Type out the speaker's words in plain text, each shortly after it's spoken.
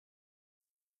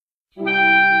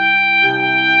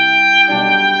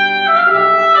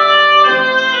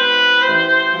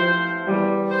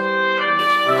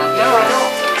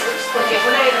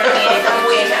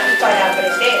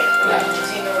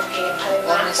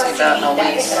facilidad aún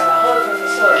es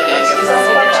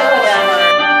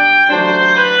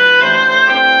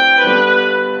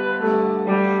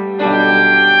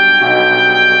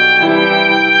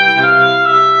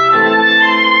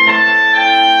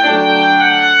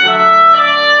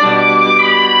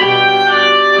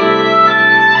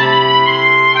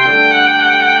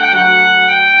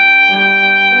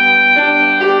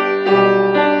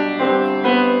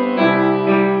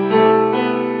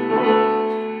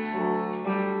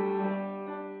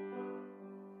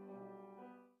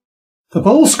The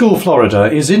Bolles School,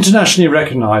 Florida is internationally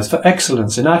recognized for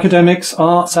excellence in academics,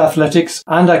 arts, athletics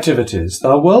and activities.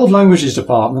 The World Languages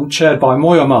Department, chaired by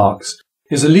Moya Marks,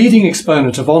 is a leading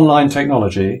exponent of online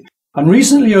technology and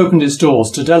recently opened its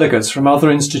doors to delegates from other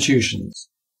institutions.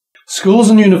 Schools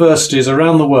and universities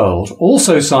around the world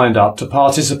also signed up to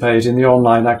participate in the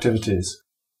online activities.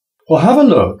 We'll have a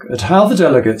look at how the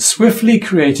delegates swiftly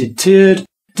created tiered,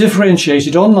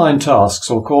 differentiated online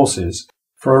tasks or courses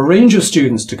for a range of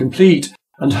students to complete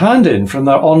and hand in from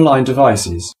their online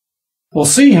devices. We'll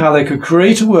see how they could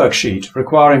create a worksheet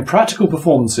requiring practical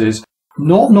performances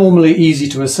not normally easy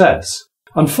to assess,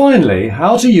 and finally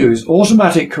how to use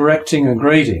automatic correcting and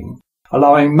grading,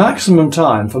 allowing maximum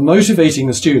time for motivating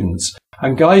the students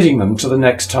and guiding them to the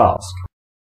next task.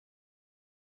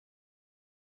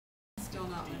 Still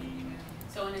not letting you in.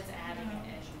 So when it's adding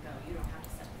it as you go, you don't have to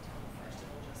set the timer first,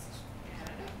 it'll just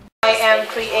add it up. I am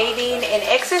creating an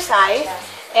exercise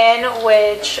in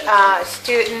which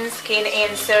students can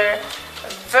answer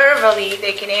verbally.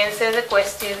 They can answer the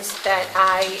questions that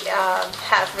I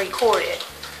have recorded.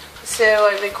 So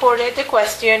I recorded the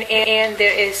question, and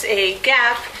there is a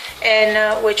gap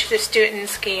in which the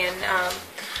students can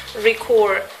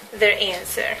record their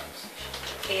answer,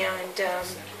 and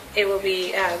it will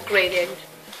be graded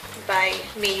by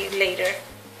me later.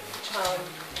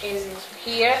 In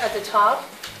here at the top,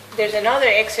 there's another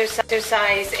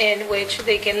exercise in which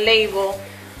they can label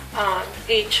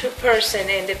each person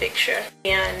in the picture,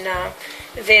 and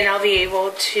then I'll be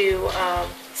able to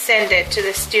send it to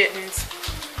the students.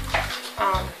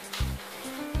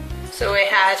 So it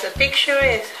has a picture,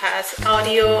 it has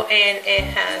audio, and it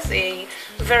has a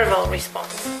verbal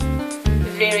response.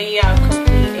 Very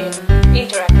complete and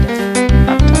interactive.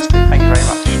 Fantastic, thank you very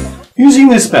much. Using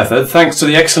this method, thanks to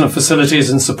the excellent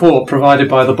facilities and support provided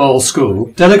by the Bolles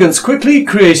School, delegates quickly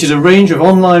created a range of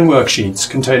online worksheets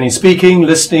containing speaking,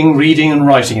 listening, reading and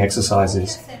writing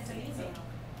exercises.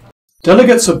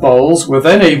 Delegates at Bolles were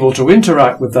then able to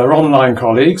interact with their online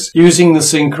colleagues using the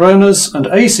synchronous and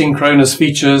asynchronous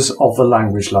features of the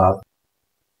Language Lab.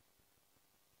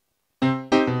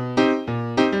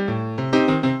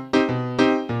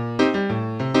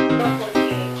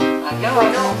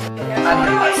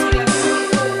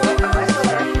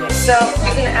 So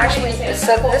you can actually,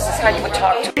 so this is how you would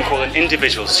talk to. You call an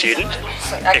individual student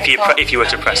if you were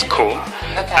to press call,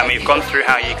 and we've gone through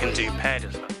how you can do paired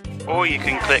as well. Or you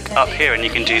can click up here and you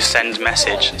can do send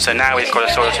message. So now we've got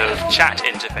a sort of chat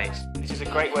interface. This is a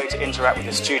great way to interact with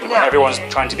the student when everyone's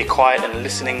trying to be quiet and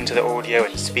listening to the audio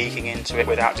and speaking into it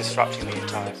without disrupting the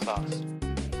entire class.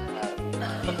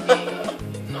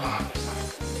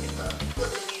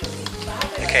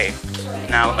 Okay,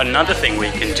 now another thing we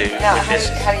can do with this,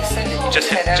 how do you send it?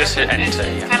 just hit enter.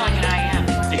 Yeah. Kind of like an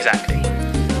IM. Exactly.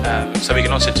 So we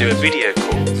can also do a video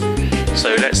call.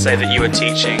 So let's say that you were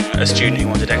teaching a student who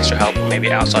wanted extra help,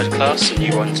 maybe outside class, and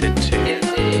you wanted to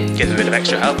give them a bit of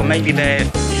extra help, or maybe they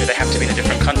have to be in a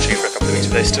different country for a couple of weeks,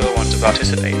 but they still want to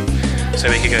participate. So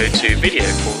we could go to video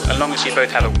call, as long as you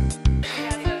both have a...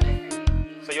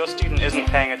 So your student isn't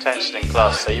paying attention in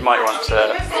class, so you might want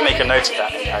to make a note of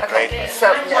that in her grade.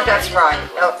 So that's right.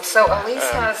 So Elise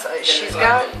has, she's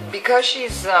got, because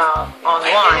she's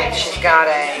online, she's got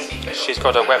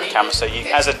a webcam, so you,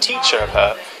 as a teacher of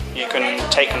her, you can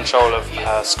take control of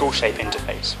her Schoolshape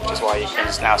interface, which is why you can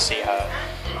now see her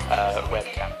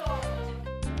webcam.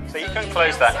 So you can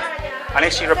close that, and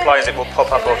if she replies, it will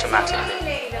pop up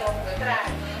automatically.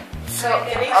 So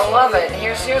I love it.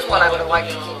 Here's what I would like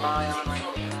to keep my eye on.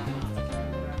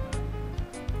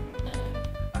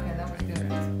 Okay, that was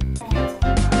good.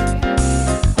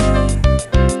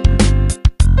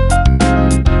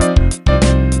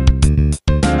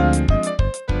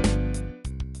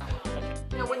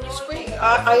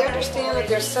 I understand that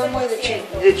there's some way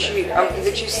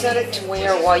that you set it to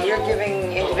where while you're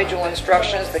giving individual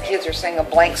instructions, the kids are seeing a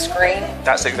blank screen.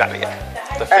 That's exactly it.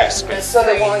 The first screen. So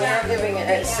that while you're giving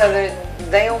it, so that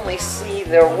they only see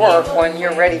their work when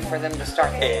you're ready for them to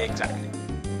start. Exactly.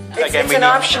 It's an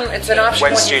option. It's an option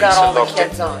when you've got all the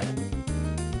kids on.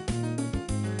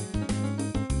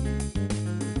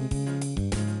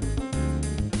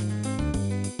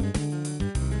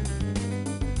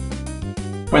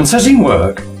 When setting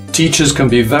work, teachers can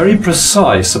be very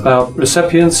precise about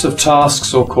recipients of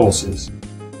tasks or courses.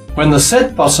 When the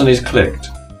Set button is clicked,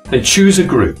 they choose a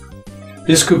group.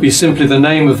 This could be simply the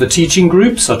name of the teaching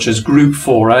group, such as Group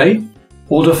 4A,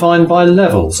 or defined by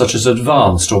level, such as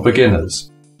Advanced or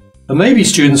Beginners. There may be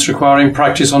students requiring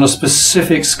practice on a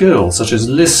specific skill, such as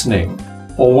listening,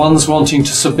 or ones wanting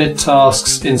to submit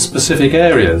tasks in specific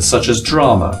areas, such as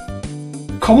drama.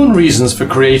 Common reasons for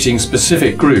creating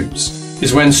specific groups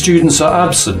is when students are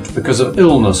absent because of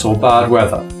illness or bad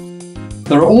weather.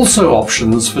 There are also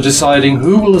options for deciding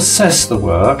who will assess the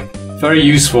work, very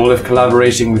useful if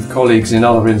collaborating with colleagues in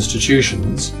other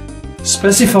institutions,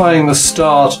 specifying the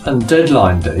start and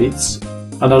deadline dates,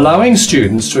 and allowing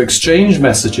students to exchange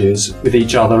messages with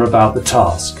each other about the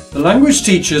task. The language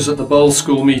teachers at the Bolles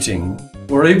School meeting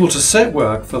were able to set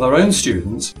work for their own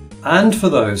students and for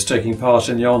those taking part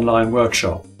in the online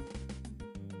workshop.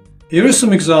 Here are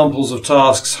some examples of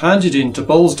tasks handed in to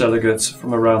Bolles delegates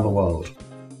from around the world.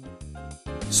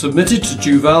 Submitted to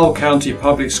Duval County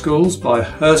Public Schools by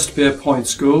Hurstbeer Point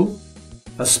School,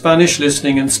 a Spanish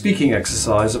listening and speaking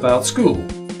exercise about school,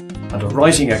 and a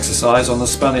writing exercise on the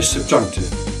Spanish subjunctive.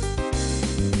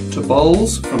 To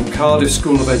Bolles from Cardiff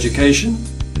School of Education,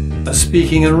 a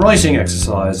speaking and writing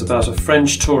exercise about a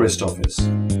French tourist office.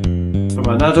 From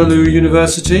Anadolu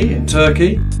University in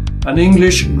Turkey, an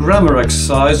English grammar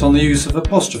exercise on the use of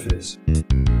apostrophes.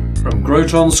 From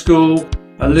Groton School,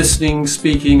 a listening,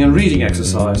 speaking and reading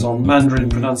exercise on Mandarin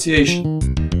pronunciation.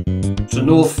 To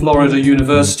North Florida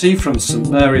University from St.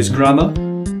 Mary's Grammar,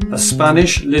 a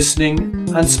Spanish listening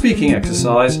and speaking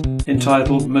exercise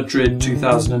entitled Madrid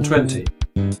 2020.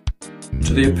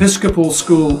 To the Episcopal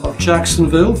School of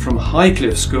Jacksonville from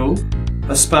Highcliffe School,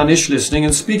 a Spanish listening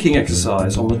and speaking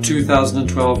exercise on the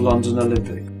 2012 London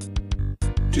Olympic.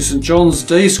 To St John's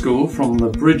Day School from the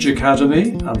Bridge Academy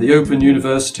and the Open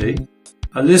University,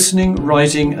 a listening,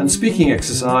 writing and speaking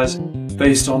exercise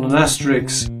based on an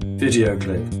Asterix video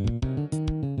clip.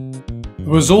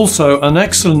 There was also an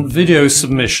excellent video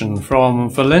submission from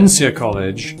Valencia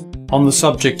College on the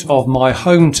subject of my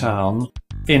hometown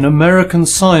in American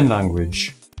Sign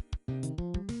Language.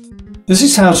 This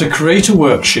is how to create a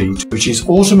worksheet which is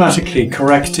automatically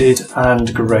corrected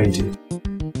and graded.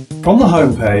 From the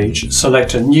home page,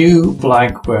 select a new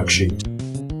blank worksheet.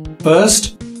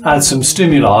 First, add some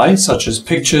stimuli such as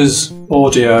pictures,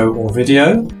 audio or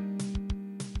video.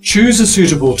 Choose a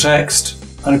suitable text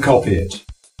and copy it.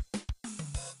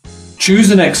 Choose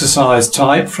an exercise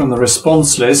type from the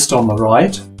response list on the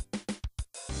right.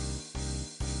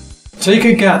 Take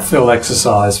a gap fill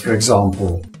exercise, for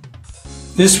example.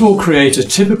 This will create a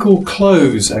typical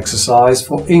close exercise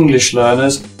for English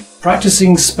learners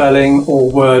practicing spelling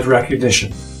or word recognition.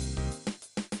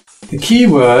 The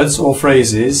keywords or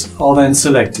phrases are then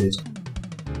selected.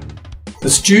 The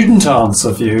student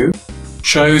answer view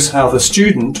shows how the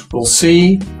student will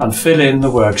see and fill in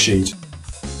the worksheet.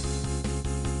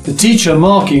 The teacher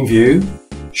marking view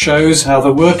shows how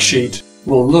the worksheet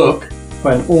will look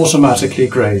when automatically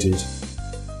graded.